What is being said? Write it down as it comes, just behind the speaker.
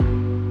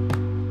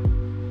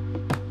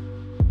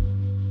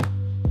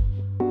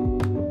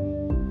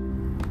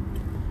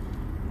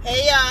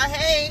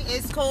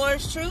It's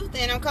Cora's Truth,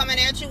 and I'm coming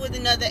at you with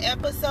another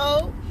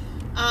episode.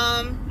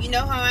 You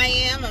know how I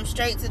am. I'm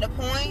straight to the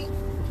point.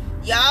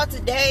 Y'all,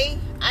 today,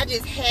 I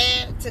just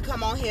had to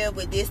come on here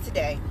with this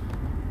today.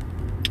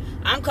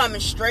 I'm coming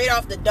straight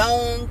off the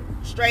dome,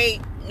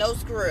 straight, no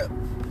script.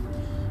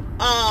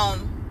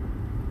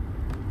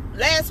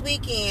 Last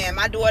weekend,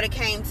 my daughter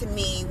came to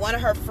me. One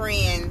of her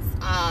friends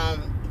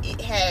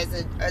it has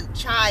a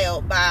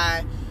child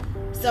by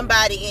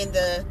somebody in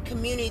the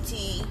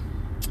community.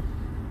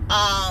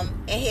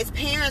 And his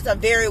parents are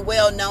very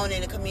well known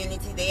in the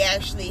community. They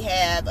actually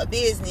have a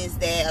business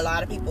that a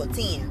lot of people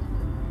attend.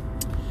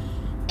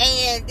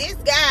 And this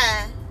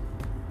guy,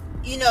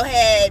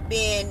 had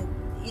been,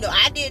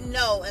 I didn't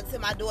know until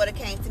my daughter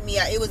came to me.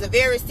 It was a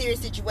very serious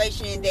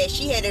situation that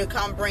she had to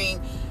come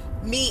bring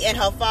me and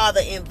her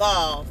father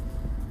involved.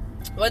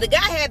 Well, the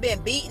guy had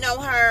been beating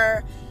on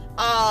her,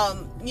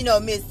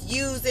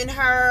 misusing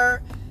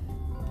her,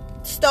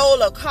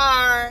 stole a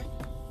car,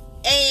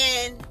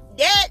 and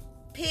that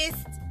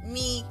pissed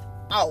me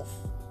off.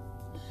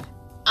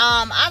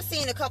 I've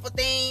seen a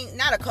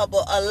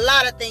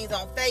lot of things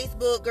on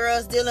Facebook,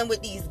 girls dealing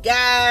with these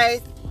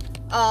guys.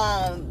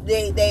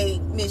 They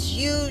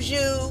misuse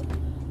you,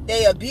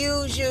 they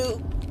abuse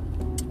you,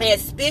 and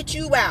spit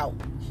you out,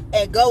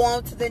 and go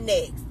on to the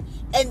next.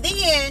 And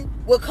then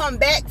will come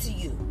back to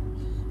you,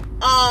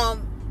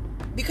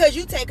 because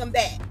you take them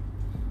back.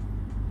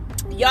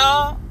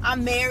 Y'all,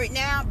 I'm married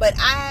now, but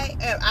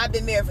I've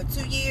been married for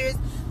 2 years,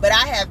 but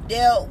I have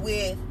dealt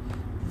with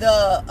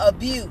the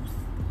abuse,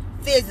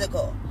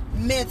 physical,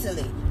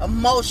 mentally,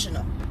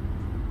 emotional,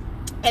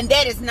 and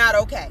that is not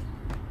okay.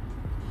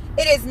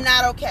 It is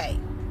not okay.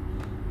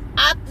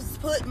 I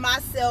put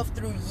myself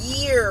through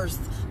years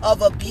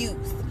of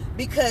abuse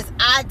because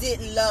I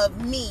didn't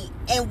love me,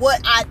 and what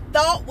I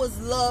thought was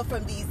love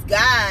from these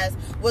guys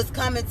was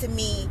coming to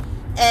me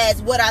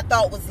as what I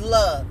thought was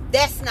love.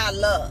 That's not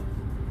love.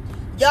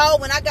 Y'all,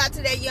 when I got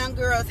to that young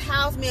girl's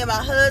house, me and my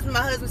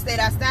husband stayed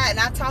outside, and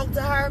I talked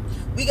to her.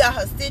 We got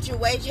her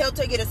situation, helped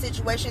her get her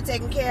situation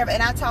taken care of,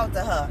 and I talked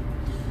to her.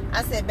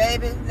 I said,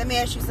 baby, let me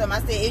ask you something. I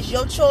said, it's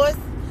your choice,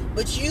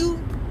 but you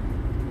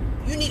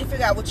need to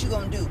figure out what you're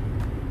going to do.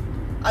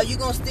 Are you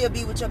going to still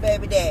be with your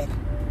baby daddy?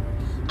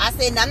 I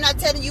said, I'm not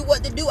telling you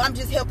what to do. I'm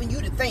just helping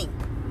you to think.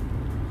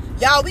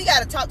 Y'all, we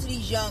got to talk to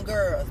these young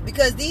girls,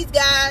 because these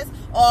guys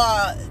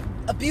are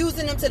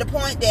abusing them to the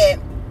point that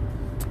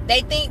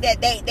they think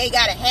that they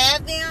got to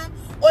have them,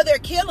 or they're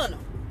killing them.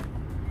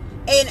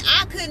 And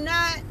I could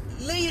not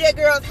leave that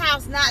girl's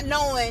house not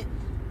knowing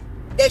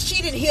that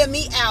she didn't hear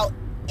me out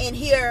and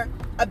hear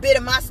a bit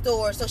of my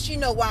story, so she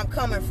know where I'm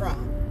coming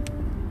from.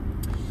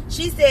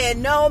 She said,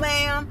 no,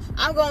 ma'am,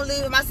 I'm going to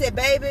leave him. I said,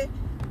 baby,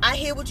 I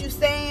hear what you're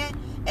saying.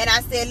 And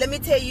I said, let me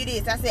tell you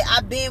this. I said,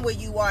 I've been where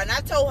you are. And I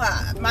told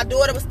her, my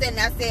daughter was standing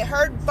there. I said,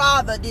 her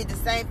father did the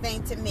same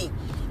thing to me.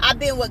 I've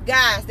been with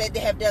guys that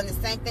they have done the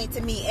same thing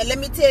to me. And let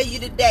me tell you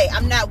today,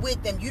 I'm not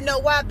with them. You know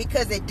why?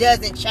 Because it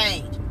doesn't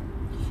change.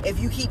 If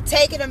you keep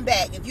taking them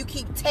back, if you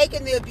keep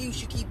taking the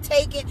abuse, you keep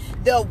taking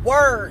the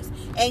words,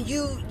 and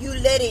you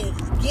let it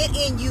get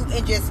in you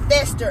and just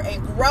fester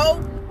and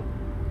grow,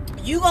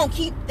 you going to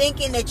keep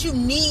thinking that you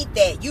need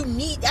that.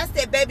 I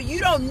said, baby, you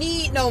don't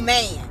need no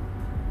man.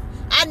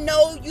 I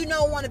know you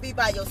don't want to be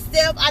by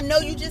yourself. I know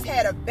you just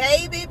had a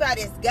baby by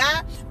this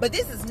guy, but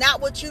this is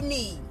not what you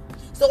need.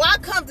 So I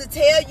come to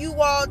tell you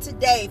all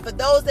today, for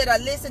those that are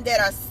listening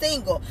that are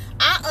single,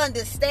 I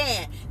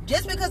understand.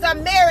 Just because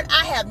I'm married,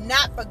 I have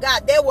not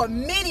forgot. There were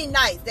many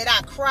nights that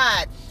I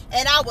cried,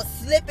 and I was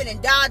slipping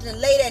and dodging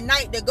late at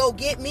night to go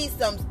get me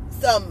some,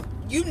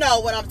 you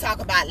know what I'm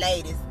talking about,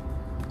 ladies.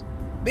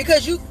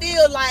 Because you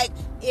feel like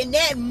in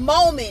that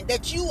moment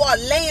that you are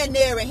laying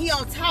there and he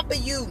on top of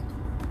you,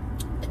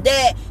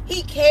 that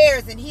he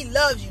cares and he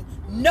loves you.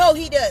 No,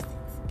 he doesn't.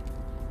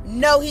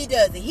 No, he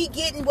doesn't. He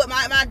getting what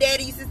my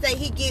daddy used to say,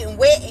 he getting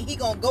wet and he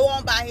gonna go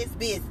on by his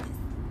business.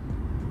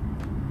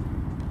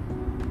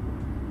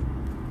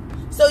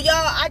 So y'all,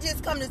 I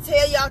just come to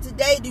tell y'all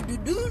today,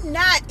 do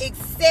not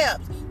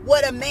accept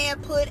what a man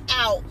put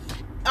out,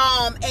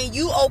 and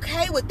you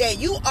okay with that.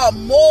 You are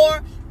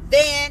more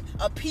than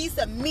a piece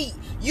of meat.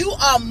 You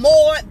are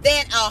more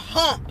than a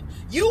hump.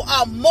 You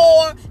are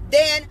more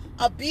than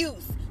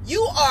abuse.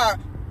 You are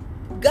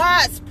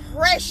God's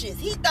precious.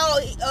 He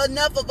thought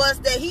enough of us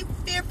that he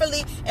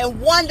fearfully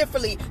and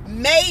wonderfully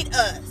made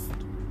us.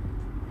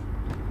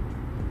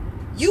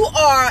 You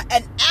are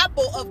an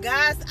apple of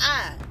God's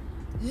eye.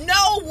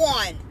 No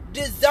one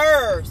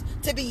deserves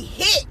to be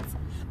hit,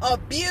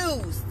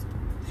 abused,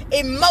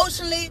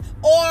 emotionally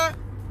or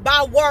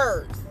by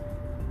words.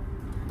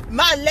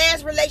 My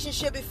last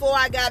relationship before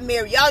I got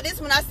married, y'all, this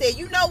one I said,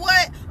 you know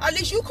what? Or at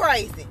least you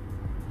crazy.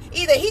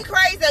 Either he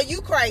crazy or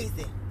you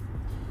crazy.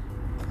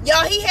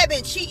 Y'all, he had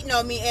been cheating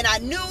on me, and I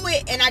knew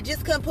it, and I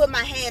just couldn't put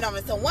my hand on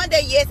it. So one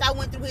day, yes, I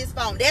went through his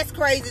phone. That's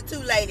crazy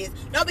too, ladies.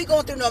 Don't be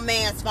going through no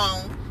man's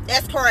phone.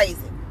 That's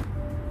crazy.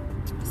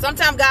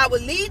 Sometimes God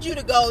will lead you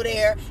to go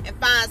there and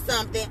find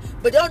something,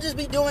 but don't just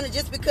be doing it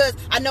just because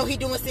I know he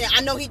doing sin.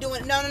 I know he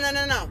doing... No.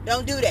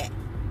 Don't do that.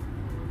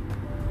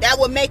 that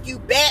would make you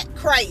bat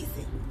crazy.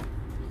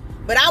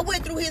 But I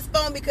went through his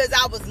phone because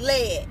I was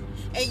led.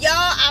 And y'all,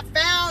 I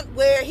found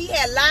where he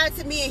had lied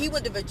to me, and he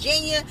went to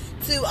Virginia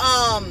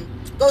to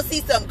go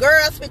see some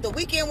girl, spent the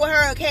weekend with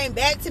her, and came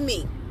back to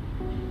me.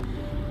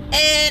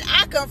 And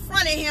I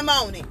confronted him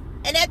on it.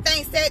 And that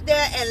thing sat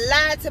there and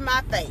lied to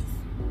my face.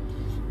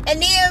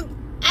 And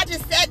then I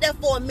just sat there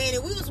for a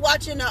minute. We was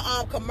watching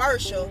a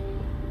commercial.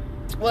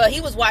 Well,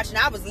 he was watching,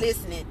 I was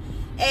listening.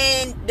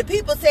 And the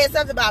people said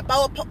something about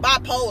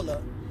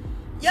bipolar.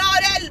 Y'all,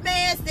 that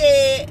man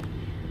said,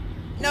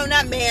 no,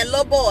 not man,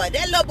 little boy.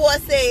 That little boy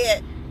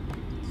said,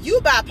 you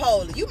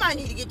bipolar. You might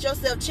need to get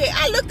yourself checked.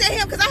 I looked at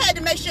him because I had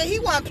to make sure he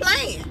wasn't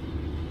playing.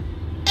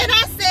 And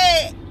I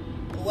said,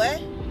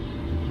 what?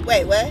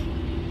 Wait, what?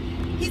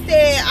 He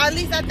said, at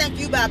least I think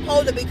you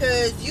bipolar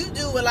because you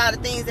do a lot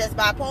of things that's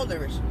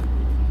bipolarish.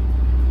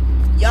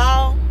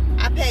 Y'all,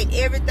 I packed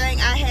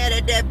everything I had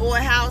at that boy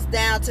house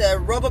down to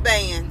rubber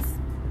bands.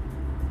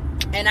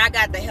 And I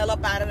got the hell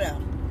up out of there.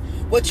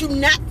 What you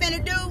not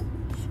finna do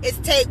is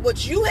take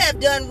what you have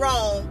done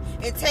wrong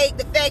and take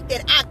the fact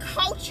that I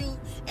caught you,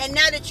 and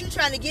now that you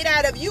trying to get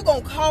out of it, you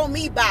gonna call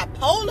me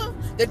bipolar?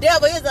 The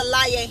devil is a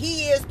liar, and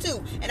he is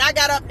too. And I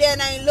got up there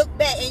and I ain't looked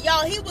back. And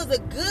y'all, he was a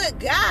good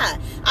guy.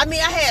 I mean,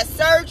 I had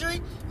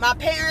surgery. My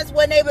parents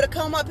wasn't able to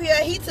come up here.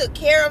 He took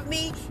care of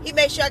me. He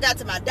made sure I got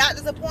to my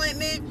doctor's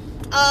appointment.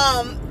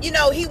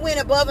 He went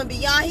above and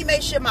beyond. He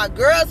made sure my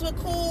girls were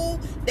cool.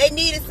 They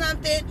needed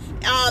something.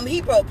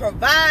 He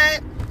provide.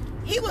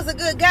 He was a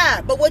good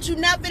guy. But what you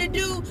not gonna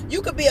do,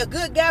 you could be a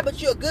good guy,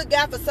 but you're a good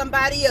guy for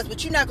somebody else.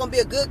 But you're not gonna be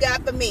a good guy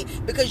for me,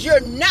 because you're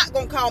not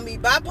gonna call me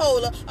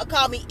bipolar or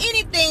call me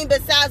anything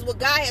besides what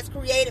God has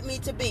created me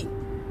to be.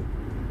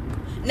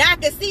 Now I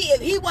can see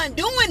if he wasn't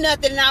doing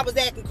nothing and I was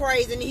acting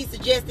crazy and he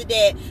suggested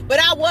that, but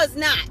I was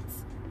not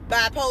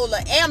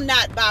bipolar, am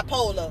not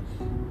bipolar.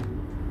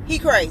 He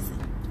crazy.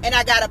 And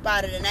I got up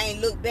out of it and I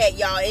ain't looked back,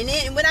 y'all. And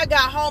then when I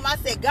got home, I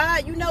said,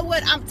 God, you know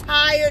what? I'm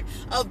tired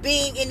of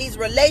being in these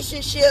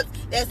relationships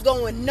that's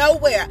going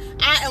nowhere.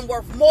 I am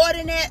worth more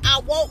than that.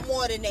 I want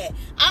more than that.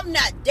 I'm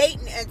not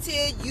dating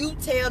until you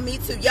tell me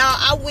to. Y'all,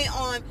 I went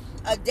on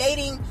a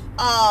dating,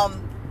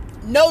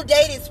 no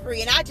dating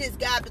spree, and I just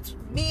got between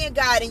me and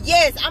God. And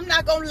yes, I'm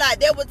not gonna lie,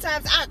 there were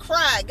times I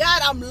cried.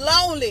 God, I'm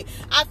lonely.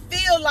 I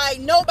feel like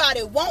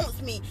nobody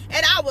wants me.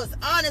 And I was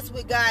honest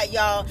with God,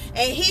 y'all.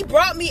 And he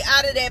brought me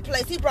out of that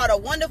place. He brought a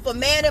wonderful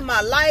man in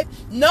my life.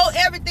 No,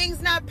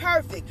 everything's not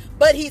perfect,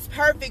 but he's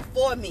perfect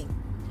for me.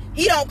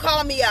 He don't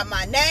call me out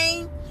my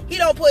name. He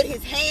don't put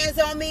his hands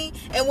on me.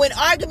 And when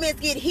arguments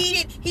get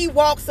heated, he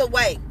walks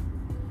away.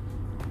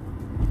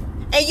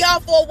 And y'all,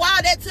 for a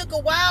while, that took a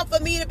while for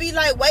me to be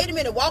like, wait a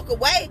minute, walk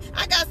away.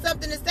 I got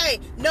something to say.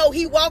 No,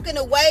 he walking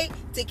away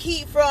to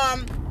keep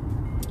from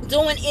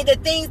doing the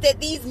things that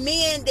these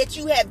men that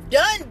you have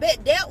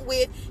dealt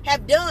with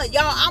have done.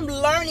 Y'all, I'm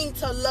learning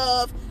to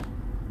love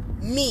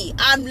me.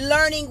 I'm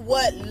learning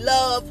what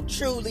love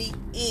truly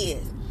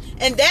is.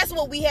 And that's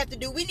what we have to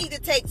do. We need to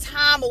take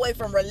time away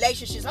from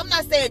relationships. I'm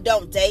not saying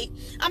don't date.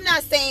 I'm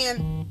not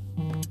saying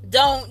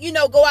don't,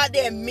 go out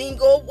there and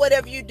mingle,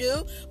 whatever you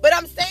do. But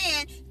I'm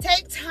saying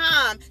take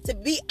time to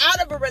be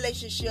out of a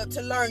relationship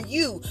to learn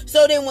you.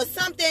 So then when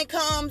something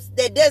comes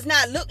that does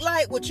not look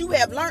like what you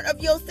have learned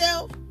of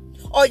yourself,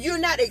 or you're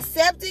not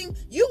accepting,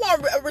 you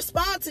won't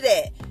respond to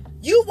that.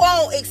 You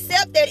won't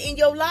accept that in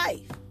your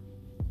life.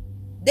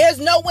 There's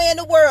no way in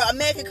the world a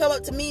man can come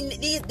up to me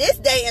this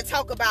day and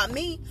talk about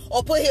me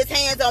or put his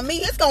hands on me.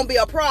 It's going to be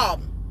a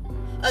problem.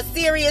 A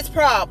serious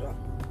problem.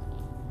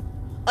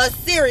 A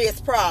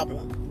serious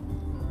problem.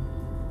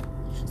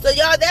 So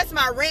y'all, that's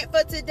my rant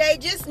for today.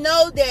 Just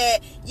know that,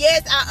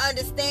 yes, I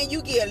understand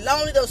you get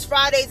lonely those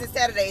Fridays and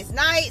Saturdays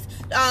nights.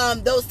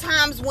 Those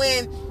times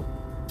when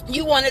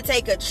you want to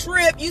take a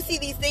trip. You see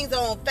these things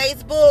on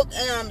Facebook,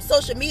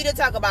 social media,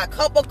 talk about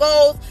couple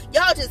goals.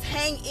 Y'all just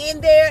hang in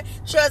there.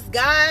 Trust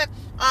God.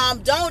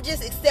 Don't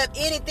just accept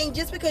anything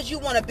just because you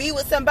want to be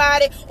with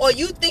somebody or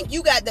you think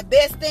you got the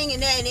best thing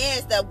and then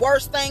it's the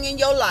worst thing in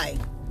your life.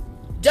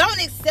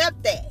 Don't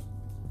accept that.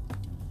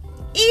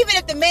 Even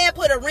if the man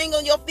put a ring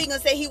on your finger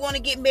and say he want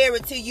to get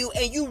married to you,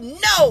 and you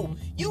know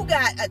you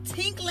got a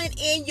tinkling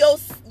in your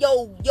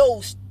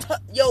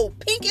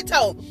pinky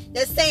toe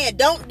that's saying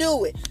don't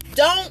do it.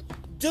 Don't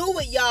do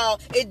it,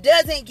 y'all. It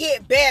doesn't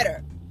get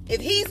better.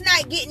 If he's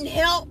not getting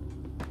help,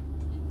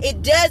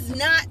 it does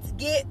not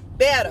get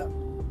better.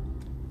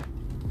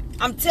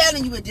 I'm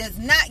telling you, it does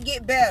not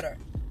get better.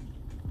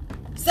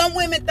 Some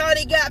women thought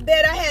it got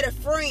better. I had a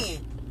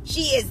friend.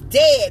 She is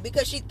dead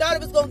because she thought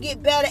it was going to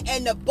get better,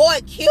 and the boy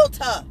killed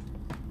her.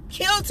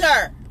 Killed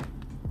her.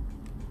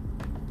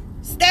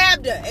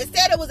 Stabbed her and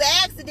said it was an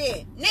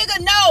accident. Nigga,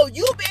 no.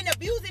 You've been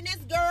abusing this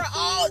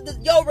girl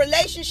your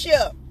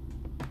relationship.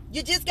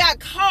 You just got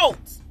caught.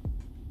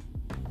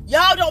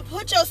 Y'all don't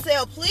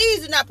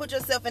please do not put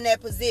yourself in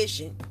that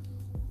position.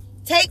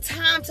 Take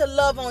time to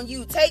love on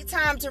you. Take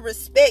time to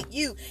respect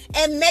you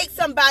and make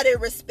somebody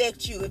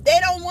respect you. If they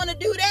don't want to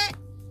do that,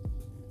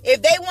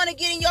 If they want to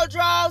get in your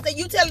drawers and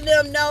you telling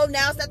them no,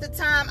 now's not the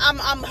time,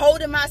 I'm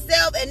holding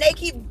myself, and they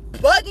keep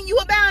bugging you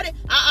about it,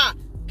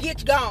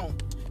 get gone.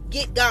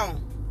 Get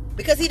gone.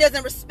 Because he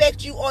doesn't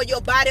respect you or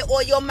your body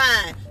or your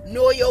mind,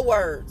 nor your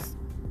words.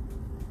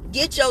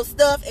 Get your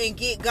stuff and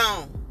get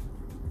gone.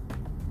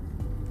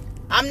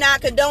 I'm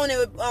not condoning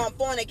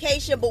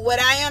fornication, but what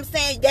I am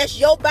saying, that's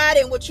your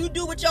body, and what you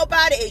do with your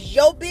body is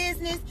your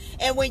business.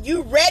 And when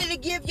you're ready to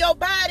give your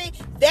body,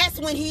 that's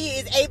when he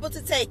is able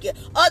to take it.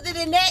 Other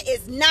than that,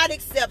 it's not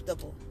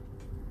acceptable.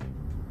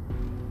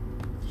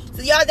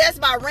 So y'all, that's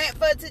my rant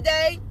for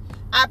today.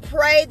 I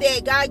pray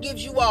that God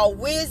gives you all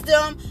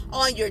wisdom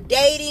on your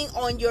dating,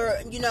 on your,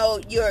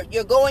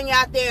 you're going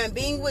out there and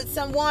being with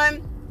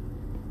someone.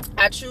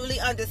 I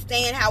truly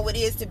understand how it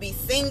is to be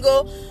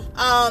single,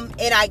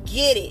 and I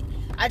get it.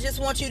 I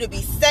just want you to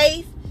be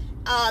safe,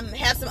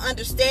 have some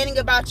understanding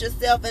about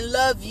yourself, and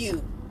love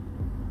you.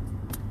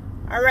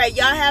 All right,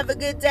 y'all have a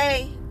good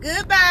day.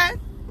 Goodbye.